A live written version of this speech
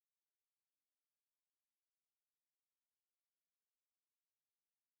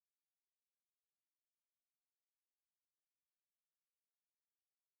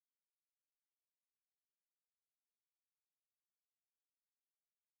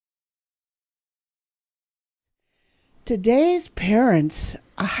today's parents,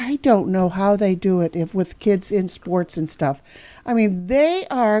 I don't know how they do it if with kids in sports and stuff. I mean,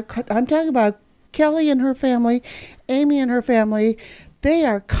 I'm talking about Kelly and her family, Amy and her family. They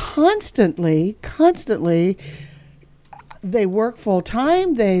are constantly, they work full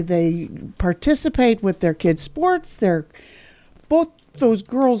time. They participate with their kids' sports. Both those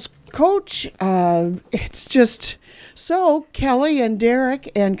girls coach. It's just so Kelly and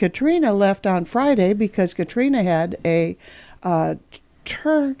Derek and Katrina left on Friday because Katrina had a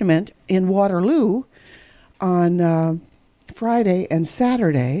tournament in Waterloo on Friday and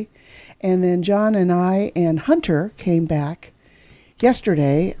Saturday, and then John and I and Hunter came back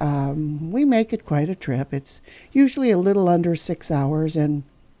yesterday. We make it quite a trip. It's usually a little under 6 hours, and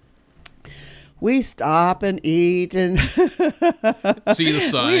we stop and eat and see the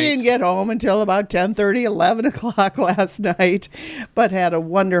sights. We didn't get home until about 10:30, 11 o'clock last night, but had a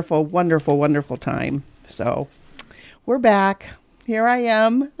wonderful, wonderful, wonderful time. So we're back. Here I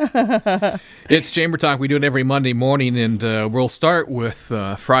am. It's Chamber Talk. We do it every Monday morning, and we'll start with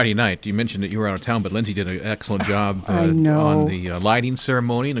Friday night. You mentioned that you were out of town, but Lindsay did an excellent job on the lighting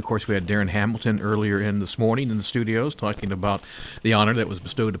ceremony. And, of course, we had Darren Hamilton earlier in this morning in the studios talking about the honor that was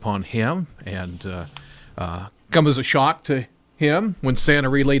bestowed upon him. And come as a shock to him when Santa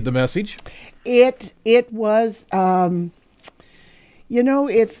relayed the message. It was...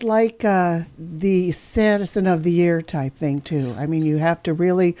 it's like the citizen of the year type thing, too. I mean, you have to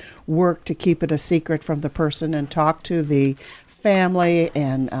really work to keep it a secret from the person and talk to the family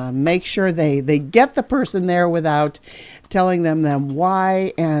and make sure they get the person there without telling them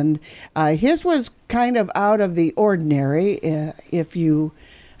why. And his was kind of out of the ordinary, if you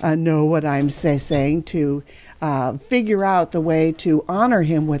know what I'm saying, to figure out the way to honor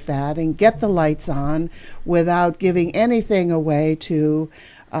him with that and get the lights on without giving anything away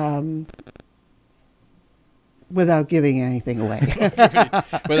without giving anything away.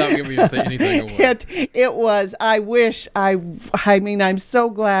 It was, I'm so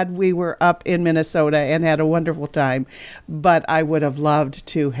glad we were up in Minnesota and had a wonderful time, but I would have loved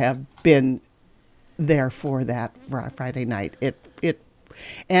to have been there for that Friday night.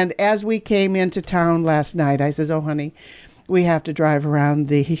 And as we came into town last night, I says, "Oh, honey, we have to drive around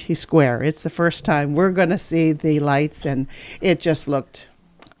the square. It's the first time we're going to see the lights," and it just looked,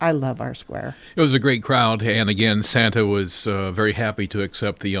 I love our square. It was a great crowd, and again, Santa was very happy to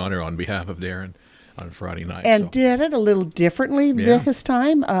accept the honor on behalf of Darren on Friday night. And did it a little differently this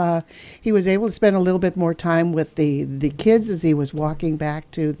time. He was able to spend a little bit more time with the kids as he was walking back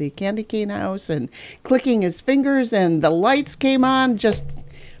to the candy cane house and clicking his fingers, and the lights came on. Just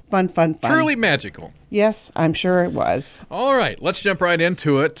fun. Truly magical. Yes, I'm sure it was. All right, let's jump right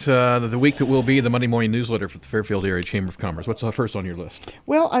into it. The week that will be the Monday morning newsletter for the Fairfield Area Chamber of Commerce. What's first on your list?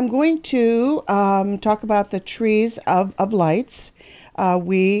 Well, I'm going to talk about the trees of lights.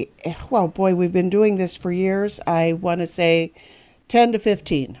 We've been doing this for years. I want to say 10 to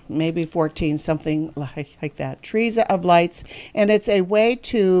 15, maybe 14, something like that. Trees of lights. And it's a way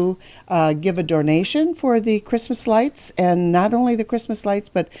to give a donation for the Christmas lights, and not only the Christmas lights,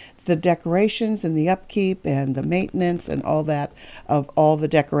 but the decorations and the upkeep and the maintenance and all that of all the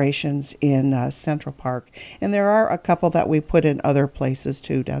decorations in Central Park. And there are a couple that we put in other places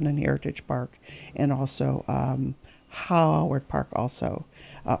too, down in Heritage Park and also Howard Park also,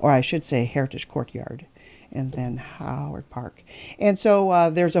 or I should say Heritage Courtyard, and then Howard Park. And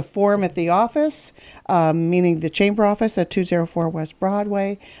so there's a form at the office, meaning the chamber office at 204 West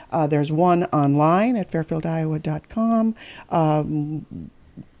Broadway. There's one online at fairfieldiowa.com.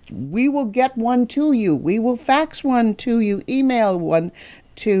 We will get one to you. We will fax one to you, email one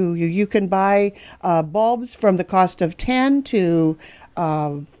to you. You can buy bulbs from the cost of $10 to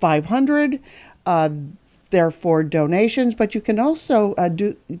 $500. They're for donations, but you can also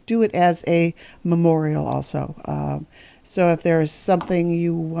do it as a memorial also. So if there's something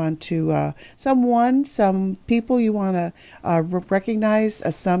you want to, some people you want to recognize,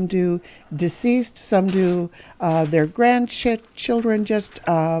 some do deceased, some do their grandchildren,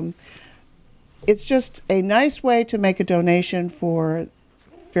 it's just a nice way to make a donation for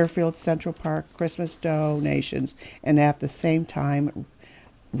Fairfield Central Park Christmas donations, and at the same time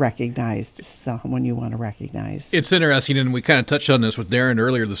recognized someone you want to recognize. It's interesting, and we kind of touched on this with Darren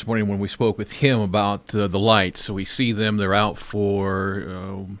earlier this morning when we spoke with him about the lights. So we see them, they're out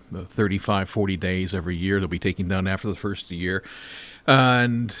for 35, 40 days every year. They'll be taken down after the first of the year.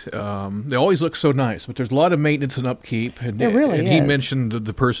 And they always look so nice, but there's a lot of maintenance and upkeep. And, there really and is. He mentioned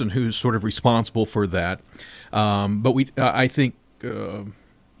the person who's sort of responsible for that. But I think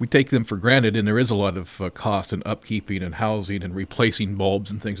we take them for granted, and there is a lot of cost in upkeeping and housing and replacing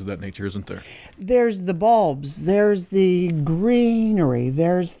bulbs and things of that nature, isn't there? There's the bulbs, there's the greenery,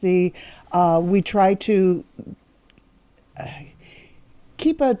 there's the, we try to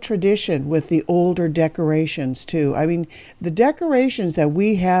keep a tradition with the older decorations too. I mean, the decorations that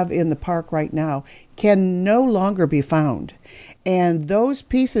we have in the park right now can no longer be found. And those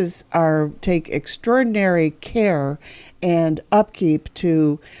pieces take extraordinary care and upkeep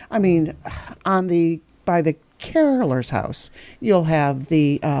to, I mean, by the caroler's house, you'll have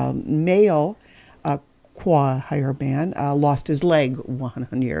the male choir man lost his leg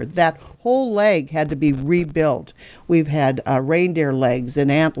one year. That whole leg had to be rebuilt. We've had reindeer legs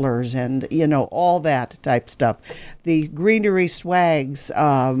and antlers and, all that type stuff. The greenery swags,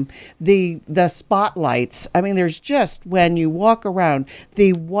 the spotlights. I mean, there's just, when you walk around,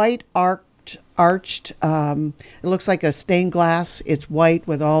 the white arched, it looks like a stained glass. It's white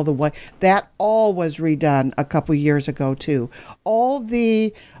with all the white. That all was redone a couple years ago too. All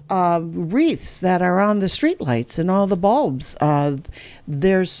the wreaths that are on the streetlights and all the bulbs.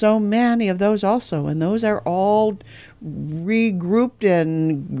 There's so many of those also, and those are all regrouped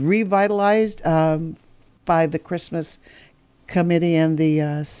and revitalized by the Christmas committee and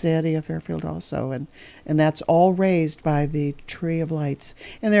the city of Fairfield also, and that's all raised by the Tree of Lights.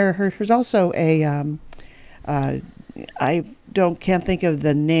 And there's also a can't think of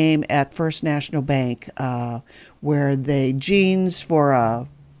the name at First National Bank where they jeans for a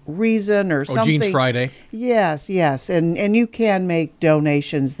reason or something. Jeans Friday. Yes, and you can make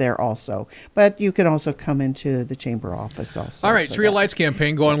donations there also, but you can also come into the chamber office also. All right, Tree of Lights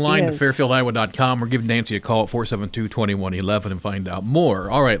campaign. Go online to Yes. fairfieldiowa.com or give Nancy a call at 472-2111 and find out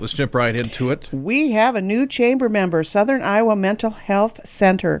more. All right, let's jump right into it. We have a new chamber member, Southern Iowa Mental Health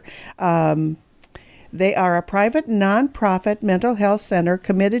Center. They are a private, nonprofit mental health center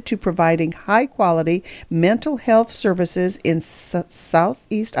committed to providing high-quality mental health services in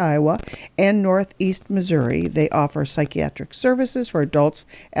southeast Iowa and northeast Missouri. They offer psychiatric services for adults,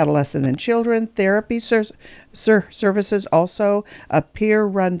 adolescents, and children, therapy services, also a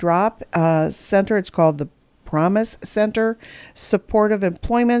peer-run drop center. It's called the Promise Center, supportive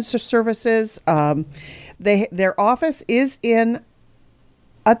employment services. Their office is in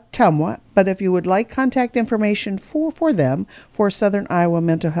Ottumwa, but if you would like contact information for them, for Southern Iowa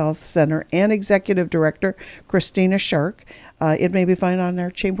Mental Health Center and Executive Director Christina Shark, it may be found on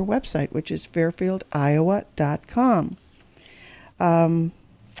our chamber website, which is fairfieldiowa.com. Our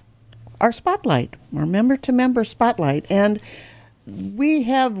spotlight, our member-to-member spotlight, and we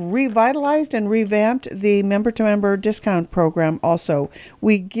have revitalized and revamped the member-to-member discount program also.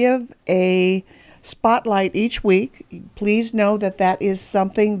 We give a spotlight each week. Please know that is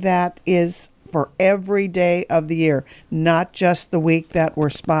something that is for every day of the year, not just the week that we're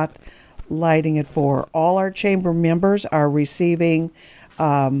spotlighting it for. All our chamber members are receiving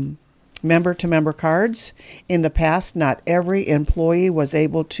member-to-member cards. In the past, not every employee was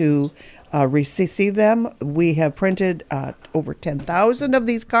able to receive them. We have printed over 10,000 of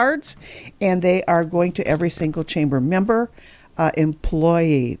these cards, and they are going to every single chamber member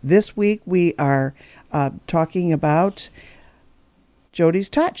employee. This week we are talking about Jody's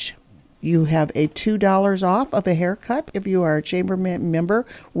Touch. You have a $2 off of a haircut if you are a chamber member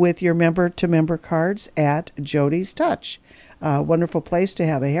with your member-to-member cards at Jody's Touch. Wonderful place to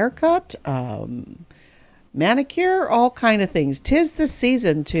have a haircut, manicure, all kind of things. 'Tis the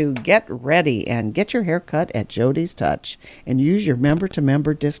season to get ready and get your haircut at Jody's Touch and use your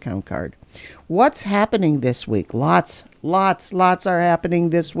member-to-member discount card. What's happening this week? Lots are happening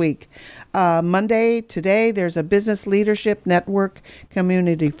this week. Monday, today, there's a Business Leadership Network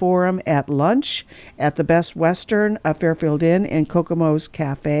Community Forum at lunch at the Best Western Fairfield Inn and Kokomo's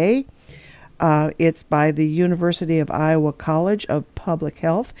Cafe. It's by the University of Iowa College of Public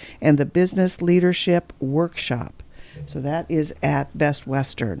Health and the Business Leadership Workshop. So that is at Best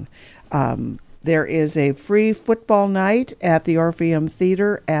Western. There is a free football night at the Orpheum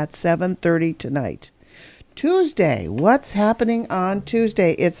Theater at 7:30 tonight. Tuesday, what's happening on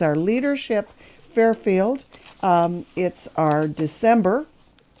Tuesday? It's our Leadership Fairfield. It's our December,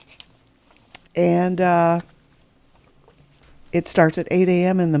 and it starts at 8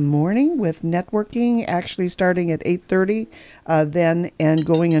 a.m. in the morning with networking, actually starting at 8:30, then and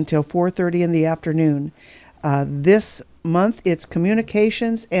going until 4:30 in the afternoon. This month, it's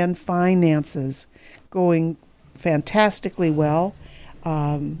communications and finances, going fantastically well.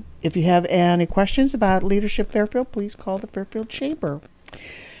 If you have any questions about Leadership Fairfield, please call the Fairfield Chamber.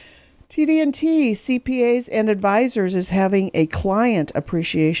 TD&T CPAs and Advisors is having a client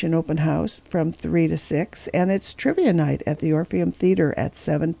appreciation open house from 3 to 6, and it's trivia night at the Orpheum Theater at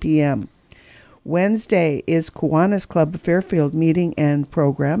 7 p.m. Wednesday is Kiwanis Club Fairfield meeting and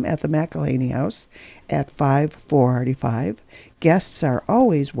program at the McElhaney House at 5445. Guests are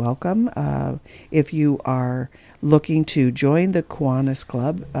always welcome. If you are looking to join the Kiwanis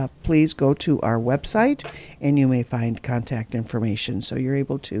Club, please go to our website and you may find contact information so you're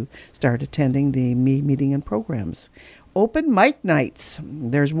able to start attending the meeting and programs. Open mic nights.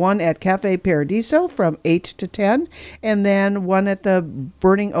 There's one at Cafe Paradiso from 8 to 10, and then one at the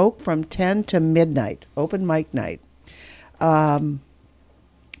Burning Oak from 10 to midnight. Open mic night.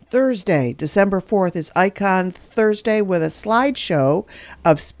 Thursday, December 4th, is Icon Thursday with a slideshow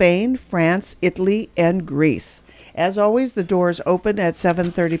of Spain, France, Italy, and Greece. As always, the doors open at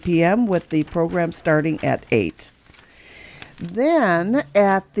 7:30 p.m. with the program starting at 8. Then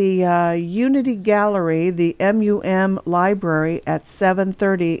at the Unity Gallery, the MUM Library at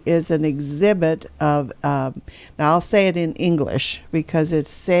 7:30 is an exhibit of, now I'll say it in English because it's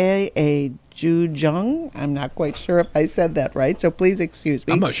Say a Jujung. I'm not quite sure if I said that right, so please excuse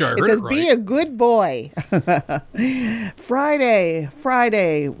me. I'm not sure I heard it says, it right. Be a good boy. Friday.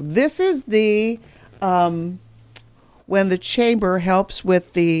 This is the, when the Chamber helps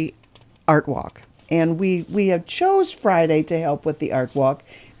with the art walk. And we have chose Friday to help with the art walk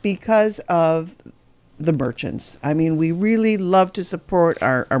because of the merchants. I mean, we really love to support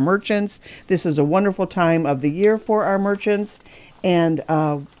our merchants. This is a wonderful time of the year for our merchants. And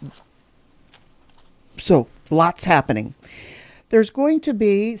so lots happening. There's going to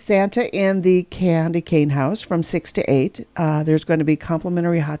be Santa in the Candy Cane House from 6 to 8. There's going to be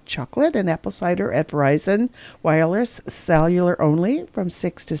complimentary hot chocolate and apple cider at Verizon Wireless Cellular only from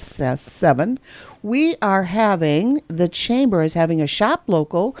 6 to 7. The Chamber is having a shop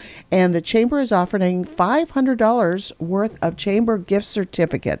local, and the Chamber is offering $500 worth of Chamber gift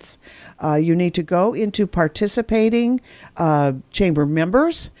certificates. You need to go into participating Chamber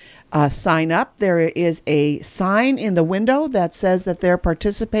members. Sign up. There is a sign in the window that says that they're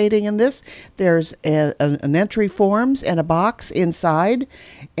participating in this. There's an entry forms and a box inside.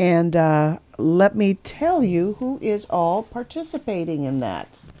 And let me tell you who is all participating in that.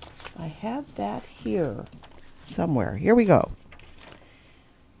 I have that here somewhere. Here we go.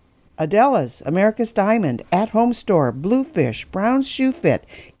 Adela's, America's Diamond, At Home Store, Bluefish, Brown's Shoe Fit,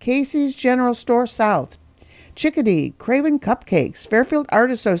 Casey's General Store South, Chickadee, Craven Cupcakes, Fairfield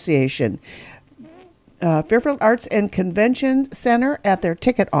Art Association, Fairfield Arts and Convention Center at their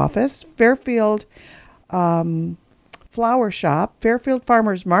ticket office, Fairfield Flower Shop, Fairfield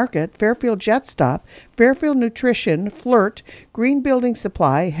Farmers Market, Fairfield Jet Stop, Fairfield Nutrition, Flirt, Green Building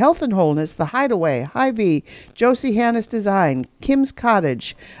Supply, Health and Wholeness, The Hideaway, Hy-Vee, Josie Hannes Design, Kim's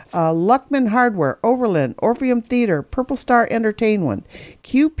Cottage, Luckman Hardware, Overland, Orpheum Theater, Purple Star Entertainment,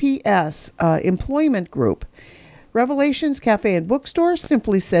 QPS Employment Group, Revelations Cafe and Bookstore,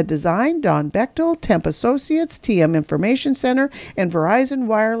 Simply Said Design, Don Bechtel, Temp Associates, TM Information Center, and Verizon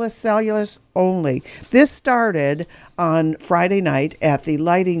Wireless Cellular only. This started on Friday night at the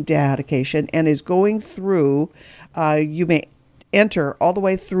lighting dedication and is going through, you may enter all the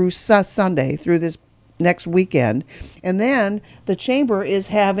way through Sunday, through this next weekend. And then the Chamber is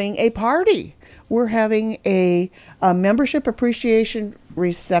having a party. We're having a membership appreciation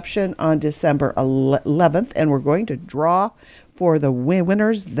reception on December 11th, and we're going to draw for the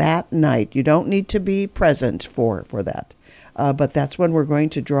winners that night. You don't need to be present for that, but that's when we're going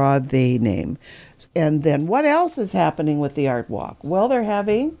to draw the name. And then what else is happening with the Art Walk? Well, they're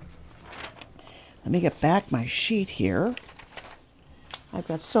having, let me get back my sheet here. I've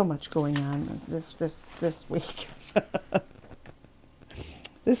got so much going on this week.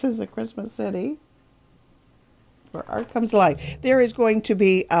 This is the Christmas City where art comes alive. There is going to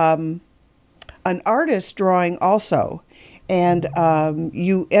be an artist drawing also. And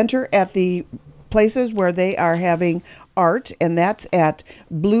you enter at the places where they are having art, and that's at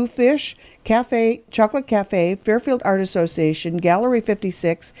Bluefish Cafe, Chocolate Cafe, Fairfield Art Association, Gallery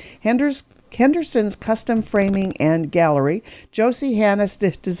 56, Henderson's Custom Framing and Gallery, Josie Hannes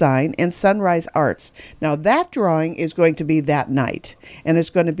Design, and Sunrise Arts. Now that drawing is going to be that night, and it's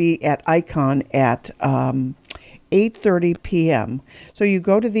going to be at Icon at 8:30 p.m. So you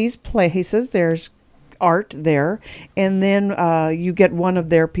go to these places, there's art there, and then you get one of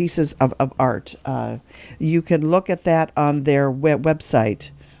their pieces of art. You can look at that on their website,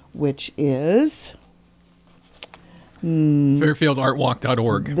 which is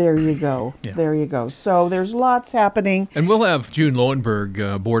FairfieldArtWalk.org. There you go. Yeah. There you go. So there's lots happening. And we'll have June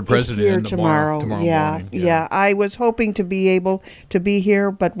Lowenberg, board president, Here in tomorrow yeah, morning. Yeah. I was hoping to be able to be here,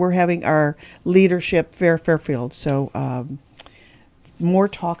 but we're having our leadership Fairfield. So more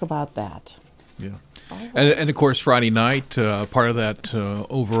talk about that. Yeah. And of course, Friday night, part of that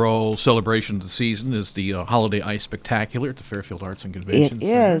overall celebration of the season is the Holiday Ice Spectacular at the Fairfield Arts and Convention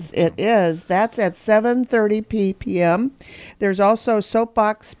Center. It is. That's at 7:30 p.m. There's also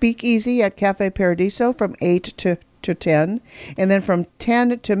Soapbox Speakeasy at Cafe Paradiso from 8 to 10. And then from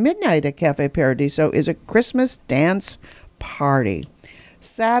 10 to midnight at Cafe Paradiso is a Christmas dance party.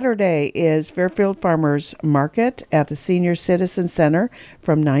 Saturday is Fairfield Farmers Market at the Senior Citizen Center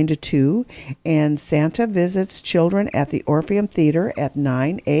from 9 to 2. And Santa visits children at the Orpheum Theater at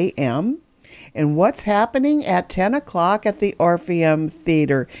 9 a.m. And what's happening at 10 o'clock at the Orpheum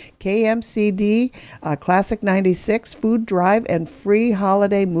Theater? KMCD, Classic 96, Food Drive, and free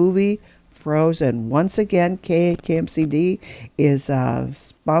holiday movie Frozen. Once again, KMCD is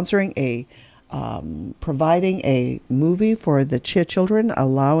sponsoring providing a movie for the children,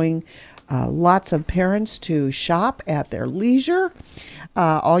 allowing lots of parents to shop at their leisure.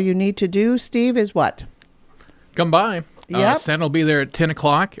 All you need to do, Steve, is what? Come by. Yep. Santa will be there at 10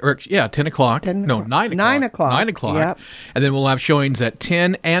 o'clock. 10 o'clock. 9 o'clock. 9 o'clock. 9 o'clock. Yep. And then we'll have showings at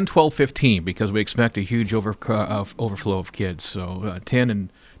 10 and 12:15 because we expect a huge overflow of kids. So 10 and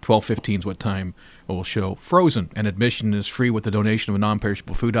 12:15 is what time we'll show Frozen. And admission is free with the donation of a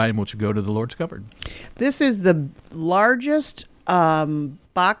non-perishable food item, which will go to the Lord's cupboard. This is the largest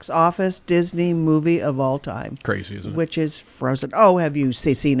box office Disney movie of all time. Crazy, isn't it? Which is Frozen. Oh, have you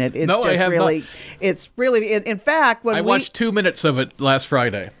seen it? It's No, I have really, not. It's really, in fact, when I watched 2 minutes of it last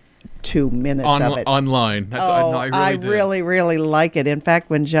Friday. 2 minutes of it. Online. I really like it. In fact,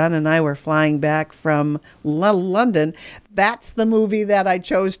 when John and I were flying back from London, that's the movie that I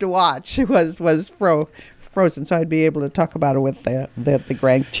chose to watch. Was Frozen, so I'd be able to talk about it with the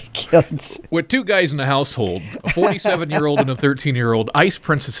grandkids. With two guys in the household, a 47-year-old and a 13-year-old, ice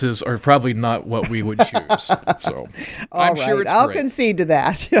princesses are probably not what we would choose. So I'm sure it's I'll great. concede to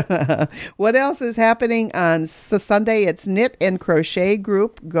that. What else is happening on Sunday? It's Knit and Crochet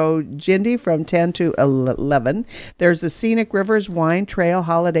Group Go Jindy from 10 to 11. There's the Scenic Rivers Wine Trail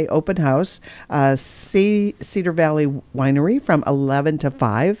Holiday Open House, Cedar Valley Winery from 11 to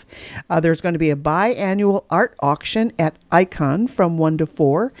 5. There's going to be a biannual art auction at Icon from 1 to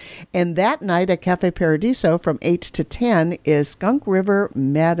 4. And that night at Cafe Paradiso from 8 to 10 is Skunk River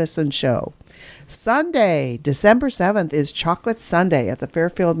Madison Show. Sunday, December 7th, is Chocolate Sunday at the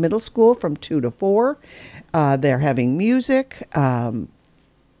Fairfield Middle School from 2 to 4. They're having music and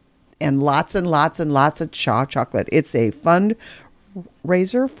lots of chocolate. It's a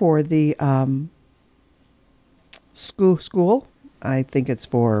fundraiser for the school. I think it's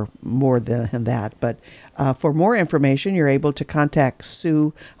for more than that. But for more information, you're able to contact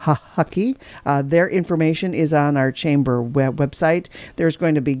Sue Huckey. Their information is on our chamber website. There's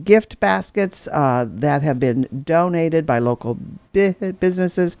going to be gift baskets that have been donated by local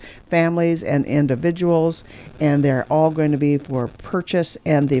businesses, families, and individuals. And they're all going to be for purchase.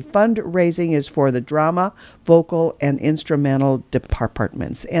 And the fundraising is for the drama, vocal, and instrumental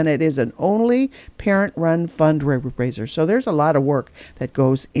departments. And it is an only parent-run fundraiser. So there's a lot of work that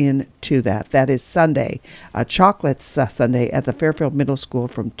goes into that. That is Sunday, Chocolate Sunday at the Fairfield Middle School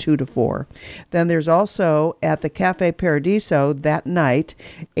from 2 to 4. Then there's also at the Cafe Paradiso that night,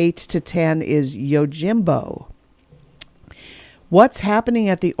 8 to 10 is Yojimbo. What's happening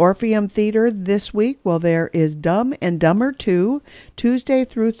at the Orpheum Theater this week? Well, there is Dumb and Dumber 2, Tuesday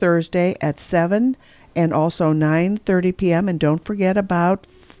through Thursday at 7 and also 9:30 p.m. And don't forget about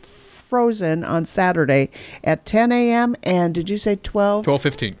Frozen on Saturday at 10 a.m. And did you say 12?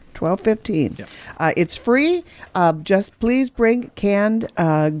 12:15. 12:15. Yeah. It's free. Just please bring canned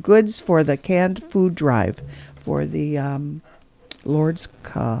goods for the canned food drive for the Lord's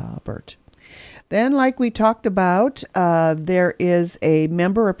cupboard. Then, like we talked about, there is a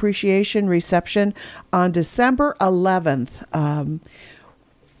member appreciation reception on December 11th.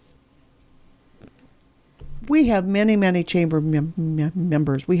 We have many chamber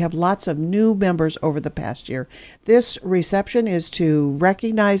members. We have lots of new members over the past year. This reception is to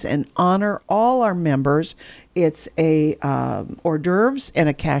recognize and honor all our members. It's a hors d'oeuvres and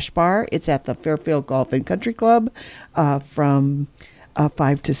a cash bar. It's at the Fairfield Golf and Country Club from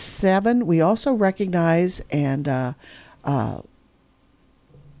 5 to 7. We also recognize and have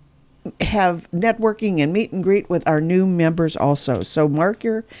networking and meet and greet with our new members also. So mark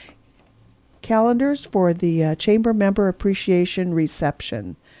your calendars for the Chamber Member Appreciation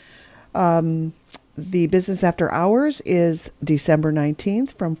Reception. The business after hours is December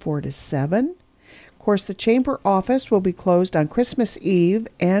 19th from 4 to 7. Of course, the chamber office will be closed on Christmas Eve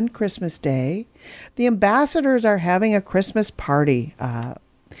and Christmas Day. The ambassadors are having a Christmas party.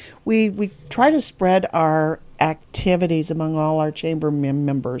 We try to spread our activities among all our chamber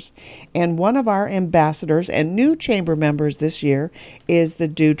members. And one of our ambassadors and new chamber members this year is the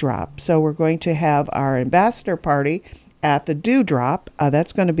Dewdrop. So we're going to have our ambassador party at the Dewdrop.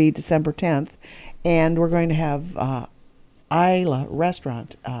 That's going to be December 10th. And we're going to have Isla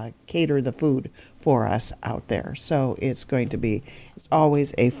Restaurant cater the food for us out there. So it's going to be, it's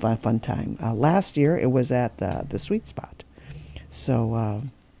always a fun time. Last year it was at the Sweet Spot. So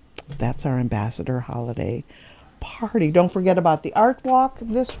that's our ambassador holiday party. Don't forget about the art walk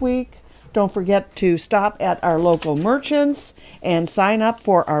this week. Don't forget to stop at our local merchants and sign up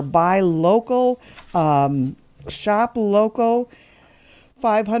for our buy local, shop local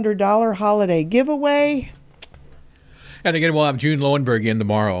 $500 holiday giveaway. And again, we'll have June Lowenberg in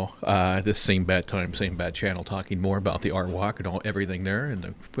tomorrow, this same bad time, same bad channel, talking more about the art walk and everything there,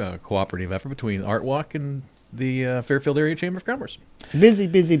 and the cooperative effort between art walk and the Fairfield Area Chamber of Commerce. Busy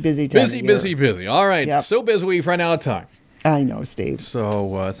time. Busy. All right. Yep. So busy we've run out of time. I know, Steve.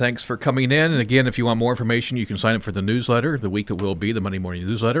 So thanks for coming in. And again, if you want more information, you can sign up for the newsletter, the week that will be, the Monday morning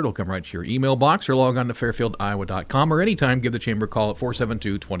newsletter. It'll come right to your email box, or log on to fairfieldiowa.com, or anytime give the Chamber a call at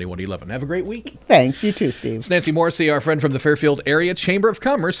 472-2111. Have a great week. Thanks. You too, Steve. It's Nancy Morrissey, our friend from the Fairfield Area Chamber of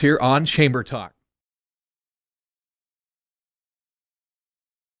Commerce, here on Chamber Talk.